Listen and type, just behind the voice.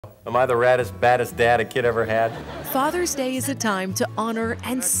Am I the raddest, baddest dad a kid ever had? Father's Day is a time to honor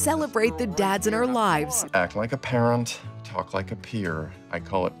and celebrate the dads in our lives. Act like a parent, talk like a peer. I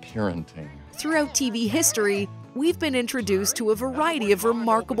call it parenting. Throughout TV history, we've been introduced to a variety of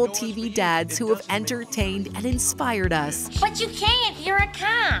remarkable TV dads who have entertained and inspired us. But you can't, you're a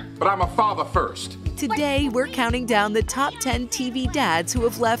cop. But I'm a father first. Today, we're counting down the top 10 TV dads who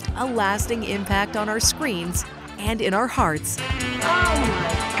have left a lasting impact on our screens and in our hearts. Oh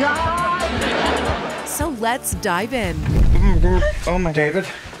my God! So let's dive in. Oh my David,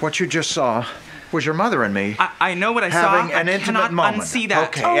 what you just saw was your mother and me I know what I saw. having an intimate moment. Unsee that.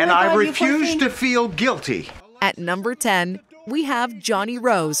 Okay, Oh and my I God, you refuse poor to feel guilty. At number 10, we have Johnny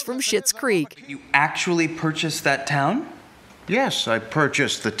Rose from Schitt's Creek. You actually purchased that town? Yes, I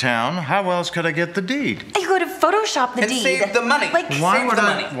purchased the town. How else could I get the deed? You could have photoshopped the And deed. saved the money. Why would the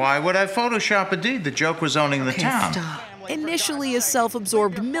I? money. Why would I Photoshop a deed? The joke was owning the town. Initially a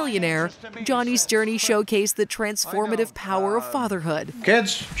self-absorbed millionaire, Johnny's journey showcased the transformative power of fatherhood.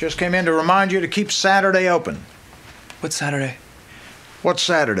 Kids, just came in to remind you to keep Saturday open. What's Saturday? What's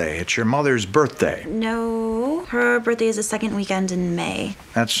Saturday? It's your mother's birthday. No, her birthday is the second weekend in May.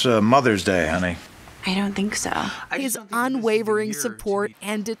 That's Mother's Day, honey. I don't think so. His unwavering support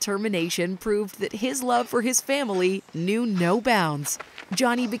and determination proved that his love for his family knew no bounds.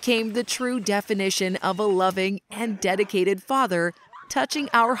 Johnny became the true definition of a loving and dedicated father, touching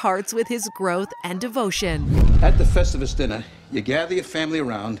our hearts with his growth and devotion. At the Festivus dinner, you gather your family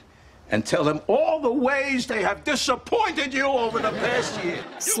around and tell them all the ways they have disappointed you over the past year.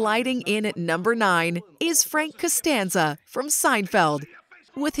 Sliding in at number 9 is Frank Costanza from Seinfeld.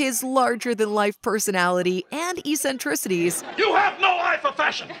 With his larger-than-life personality and eccentricities, You have no eye for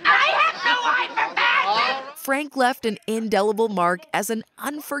fashion. I have no eye for fashion! Frank left an indelible mark as an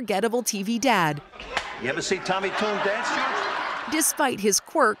unforgettable TV dad. You ever see Tommy Toon dance, George? Despite his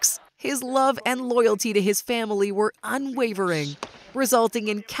quirks, his love and loyalty to his family were unwavering, resulting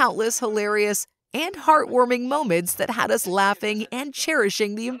in countless hilarious and heartwarming moments that had us laughing and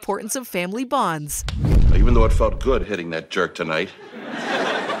cherishing the importance of family bonds. Even though it felt good hitting that jerk tonight,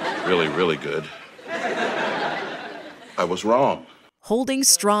 really, really good, I was wrong. Holding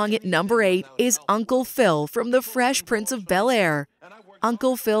strong at number 8 is Uncle Phil from The Fresh Prince of Bel-Air.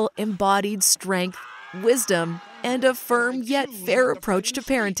 Uncle Phil embodied strength, wisdom, and a firm yet fair approach to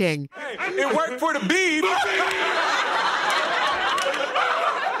parenting. It worked for the bead. Do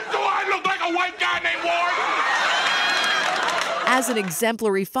I look like a white guy named Ward? As an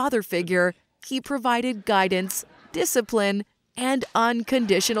exemplary father figure, he provided guidance, discipline, and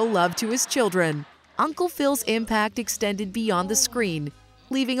unconditional love to his children. Uncle Phil's impact extended beyond the screen,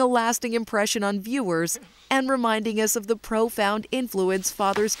 leaving a lasting impression on viewers and reminding us of the profound influence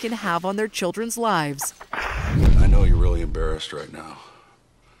fathers can have on their children's lives. I know you're really embarrassed right now.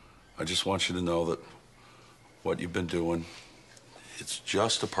 I just want you to know that what you've been doing, it's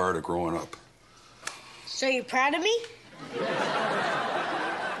just a part of growing up. So you're proud of me?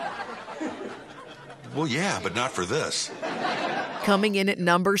 Well, yeah, but not for this. Coming in at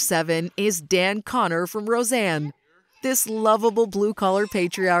number 7 is Dan Connor from Roseanne. This lovable blue-collar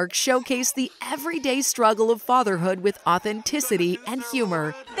patriarch showcased the everyday struggle of fatherhood with authenticity and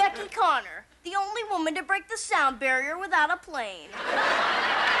humor. Becky Connor, the only woman to break the sound barrier without a plane.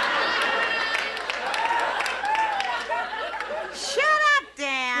 Shut up,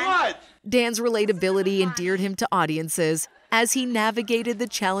 Dan! What? Dan's relatability endeared him to audiences as he navigated the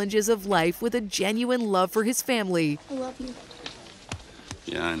challenges of life with a genuine love for his family. I love you.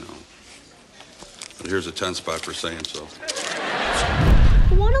 Yeah, I know. But here's a 10 spot for saying so.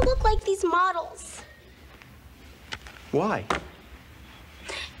 I want to look like these models. Why?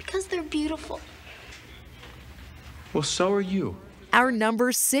 Because they're beautiful. Well, so are you. Our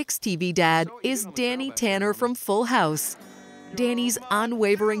number 6 TV dad is Danny Tanner from Full House. Danny's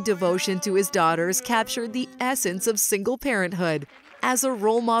unwavering devotion to his daughters captured the essence of single parenthood. As a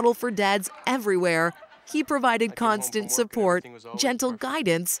role model for dads everywhere, he provided constant support, gentle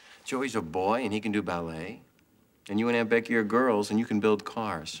guidance, Joey's a boy and he can do ballet. And you and Aunt Becky are girls and you can build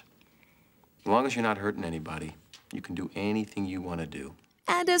cars. As long as you're not hurting anybody, you can do anything you want to do.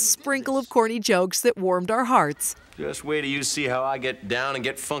 and a sprinkle of corny jokes that warmed our hearts. Just wait till you see how I get down and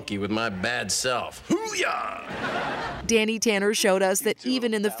get funky with my bad self. Hoo-yah! Danny Tanner showed us that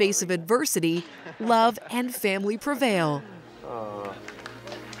even in the face of adversity, love and family prevail.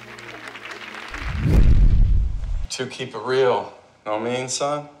 To keep it real. Know mean,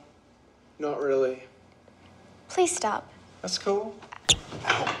 son? Not really. Please stop. That's cool.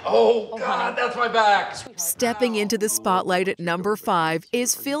 Oh, God, that's my back. Stepping into the spotlight at number 5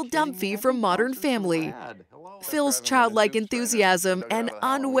 is Phil Dunphy from Modern Family. Phil's childlike enthusiasm and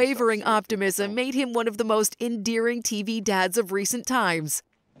unwavering optimism made him one of the most endearing TV dads of recent times.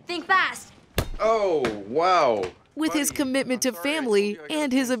 Think fast. Oh, wow. With his commitment to family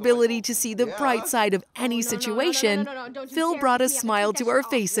and his ability to see the bright side of any situation, Phil brought a smile to our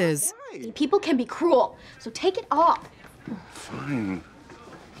faces. People can be cruel, so take it off. Fine.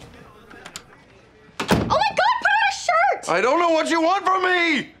 Oh my God, put on a shirt! I don't know what you want from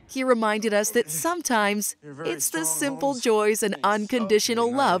me! He reminded us that sometimes it's the simple joys and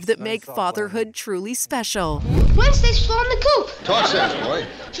unconditional love that make fatherhood truly special. Wednesday's still in the coop. Talk sense, boy.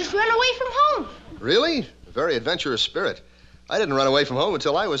 Just ran away from home. Really? A very adventurous spirit. I didn't run away from home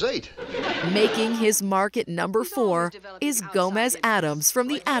until I was 8. Making his mark at number 4 is Gomez Addams from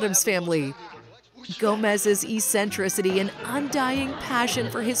the Addams Family. Gomez's eccentricity and undying passion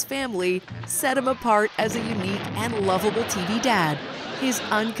for his family set him apart as a unique and lovable TV dad. His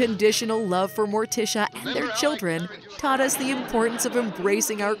unconditional love for Morticia and their children taught us the importance of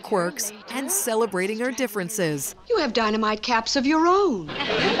embracing our quirks and celebrating our differences. You have dynamite caps of your own. But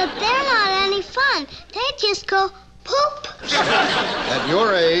they're not any fun. They just go poop. At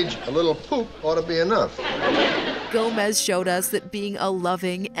your age, a little poop ought to be enough. Gomez showed us that being a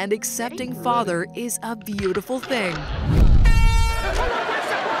loving and accepting father is a beautiful thing.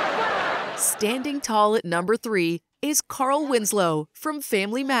 Standing tall at number 3 is Carl Winslow from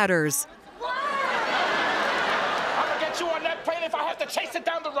Family Matters. Chase it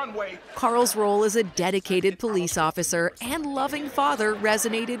down the runway. Carl's role as a dedicated police officer and loving father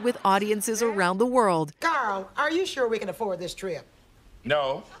resonated with audiences around the world. Carl, are you sure we can afford this trip?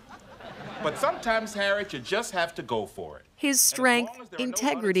 No. But sometimes, Harriet, you just have to go for it. His strength,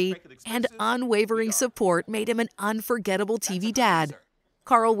 integrity, and unwavering support made him an unforgettable TV dad.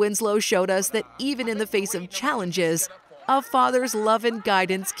 Carl Winslow showed us that even in the face of challenges, a father's love and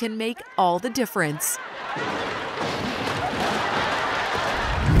guidance can make all the difference.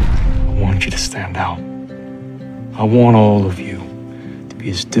 I want you to stand out. I want all of you to be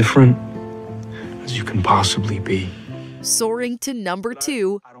as different as you can possibly be. Soaring to number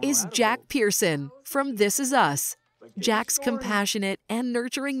 2 is Jack Pearson from This Is Us. Jack's compassionate and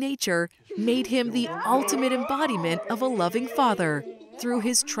nurturing nature made him the ultimate embodiment of a loving father. Through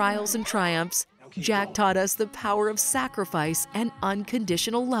his trials and triumphs, Jack taught us the power of sacrifice and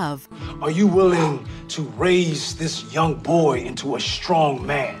unconditional love. Are you willing to raise this young boy into a strong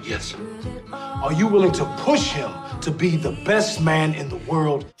man? Yes, sir. Are you willing to push him to be the best man in the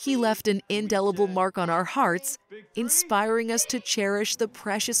world? He left an indelible mark on our hearts, inspiring us to cherish the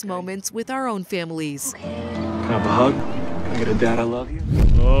precious moments with our own families. Can I have a hug? Can I get a dad I love you?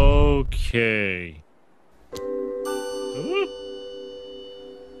 Okay.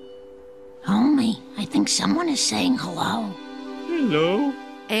 Homie, I think someone is saying hello. Hello.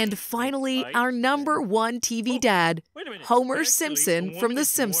 And finally, our number 1 TV dad, Homer Simpson from The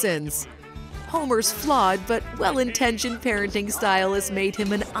Simpsons. Homer's flawed but well-intentioned parenting style has made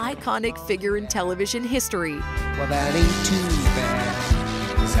him an iconic figure in television history. Well, that ain't too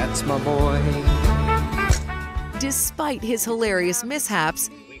bad, 'cause that's my boy. Despite his hilarious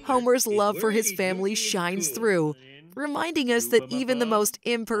mishaps, Homer's love for his family shines through, reminding us that even the most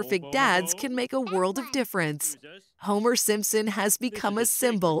imperfect dads can make a world of difference. Homer Simpson has become a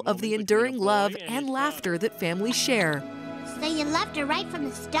symbol of the enduring love and laughter that families share. So you loved her right from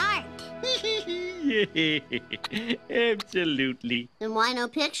the start. Absolutely. Then why no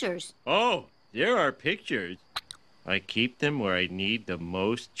pictures? Oh, there are pictures. I keep them where I need the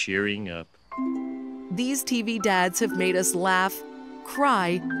most cheering up. These TV dads have made us laugh,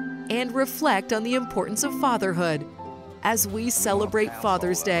 cry, and reflect on the importance of fatherhood. As we celebrate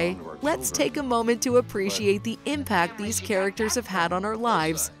Father's Day, let's take a moment to appreciate the impact these characters have had on our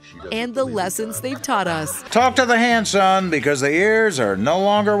lives and the lessons they've taught us. Talk to the hand, son, because the ears are no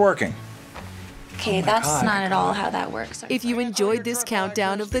longer working. Okay, that's not at all how that works. If you enjoyed this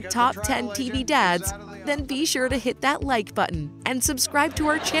countdown of the top 10 TV dads, then be sure to hit that like button and subscribe to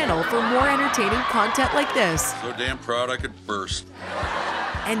our channel for more entertaining content like this. So damn proud I could burst.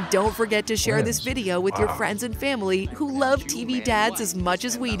 And don't forget to share this video with your friends and family who love TV dads as much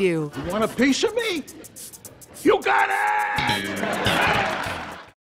as we do. You want a piece of me? You got it!